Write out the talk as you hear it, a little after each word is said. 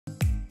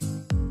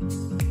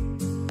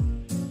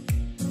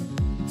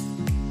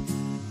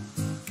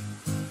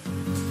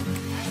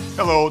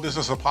Hello, this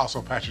is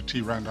Apostle Patrick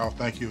T. Randolph.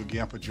 Thank you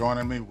again for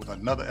joining me with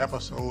another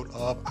episode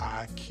of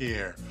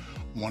iCare.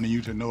 Wanting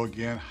you to know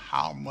again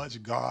how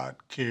much God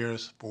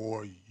cares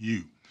for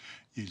you.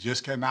 You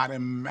just cannot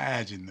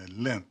imagine the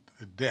length,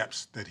 the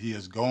depths that He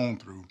has gone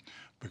through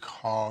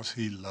because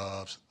He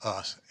loves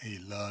us. He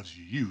loves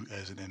you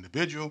as an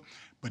individual,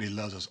 but He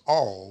loves us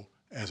all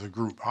as a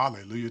group.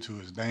 Hallelujah to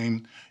His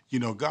name. You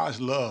know,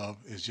 God's love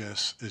is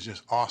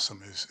just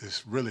awesome.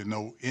 It's really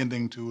no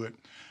ending to it.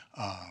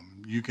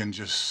 You can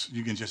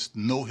just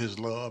know His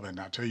love, and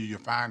I tell you, you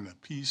find the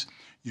peace,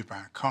 you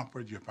find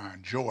comfort, you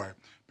find joy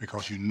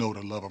because you know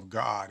the love of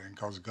God, and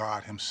because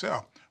God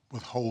Himself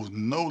withholds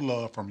no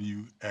love from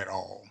you at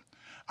all.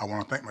 I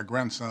want to thank my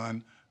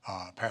grandson,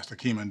 Pastor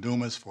Keeman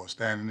Dumas, for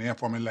standing in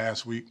for me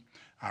last week.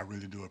 I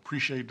really do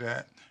appreciate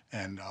that,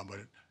 but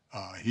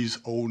he's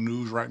old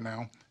news right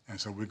now, and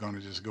so we're going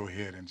to just go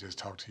ahead and just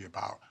talk to you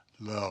about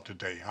love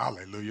today.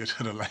 Hallelujah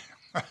to the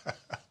Lamb.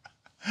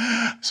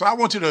 So I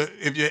want you to,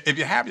 if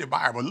you have your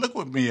Bible, look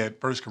with me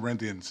at 1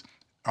 Corinthians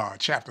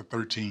chapter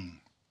 13.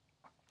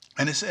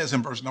 And it says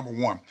in verse number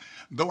 1,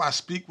 though I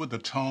speak with the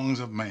tongues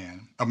of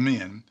men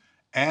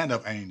and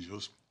of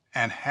angels,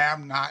 and have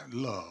not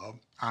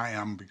love, I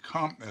am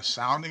become a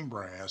sounding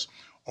brass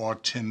or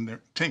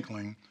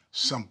tinkling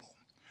cymbal.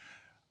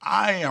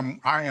 I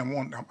am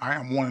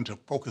wanting to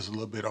focus a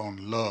little bit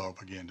on love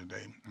again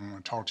today. I'm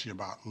going to talk to you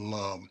about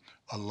love,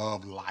 a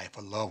love life,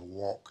 a love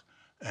walk,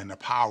 and the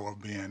power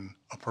of being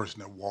a person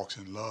that walks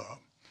in love.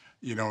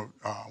 You know,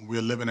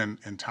 we're living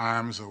in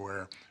times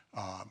where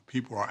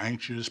people are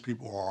anxious,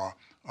 people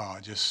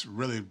are just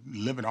really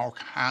living all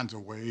kinds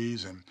of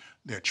ways, and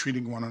they're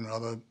treating one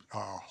another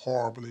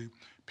horribly.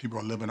 People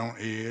are living on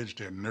edge,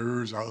 their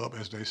nerves are up,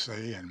 as they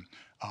say, and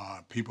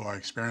people are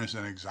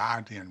experiencing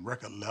anxiety and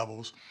record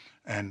levels.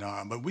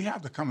 But we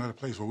have to come to a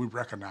place where we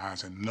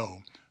recognize and know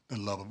the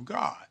love of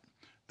God.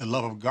 The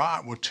love of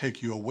God will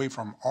take you away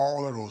from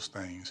all of those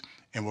things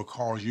and will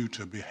cause you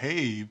to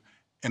behave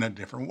in a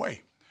different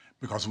way.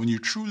 Because when you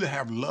truly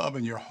have love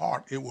in your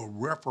heart, it will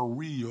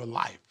referee your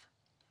life.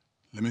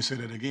 Let me say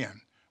that again.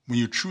 When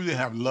you truly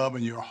have love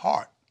in your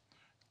heart,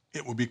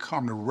 it will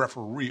become the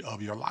referee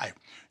of your life.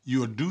 You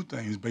will do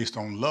things based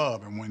on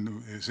love. And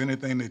when there's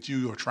anything that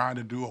you are trying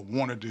to do or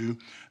want to do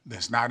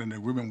that's not in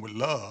agreement with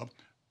love,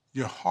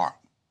 your heart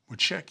will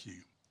check you.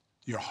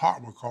 Your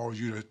heart will cause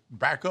you to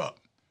back up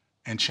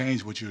and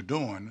change what you're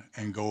doing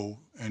and go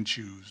and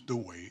choose the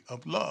way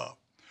of love.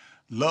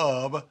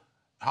 Love,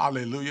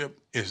 hallelujah,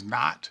 is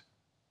not,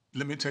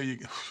 let me tell you,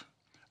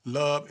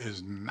 love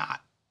is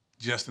not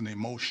just an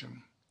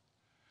emotion,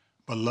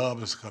 but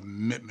love is a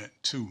commitment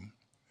too.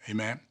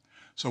 Amen.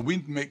 So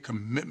we make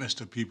commitments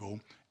to people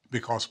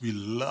because we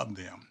love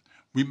them.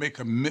 We make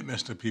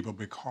commitments to people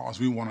because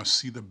we want to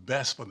see the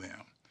best for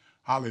them.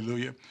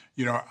 Hallelujah.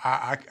 You know,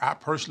 I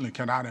personally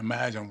cannot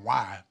imagine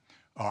why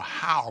or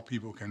how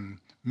people can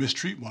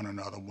mistreat one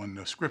another when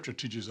the scripture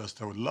teaches us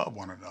to love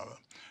one another.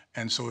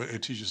 And so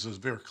it teaches us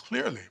very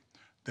clearly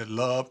that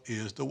love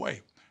is the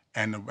way.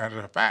 And as a matter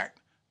of fact,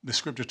 the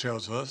scripture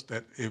tells us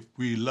that if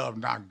we love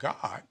not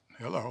God,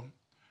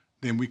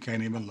 then we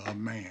can't even love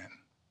man.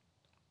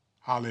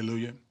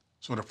 Hallelujah.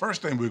 So the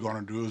first thing we're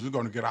going to do is we're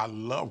going to get our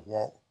love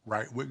walk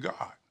right with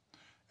God.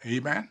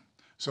 Amen.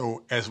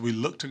 So as we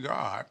look to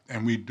God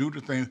and we do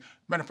the things,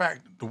 matter of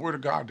fact, the word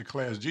of God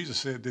declares, Jesus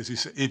said this, He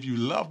said, if you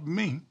love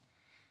me,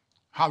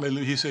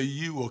 hallelujah, He said,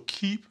 you will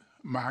keep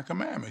my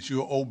commandments.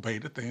 You'll obey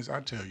the things I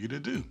tell you to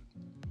do.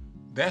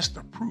 That's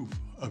the proof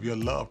of your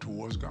love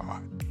towards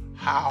God.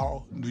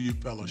 How do you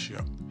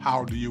fellowship?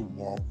 How do you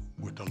walk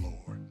with the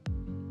Lord?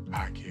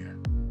 I care.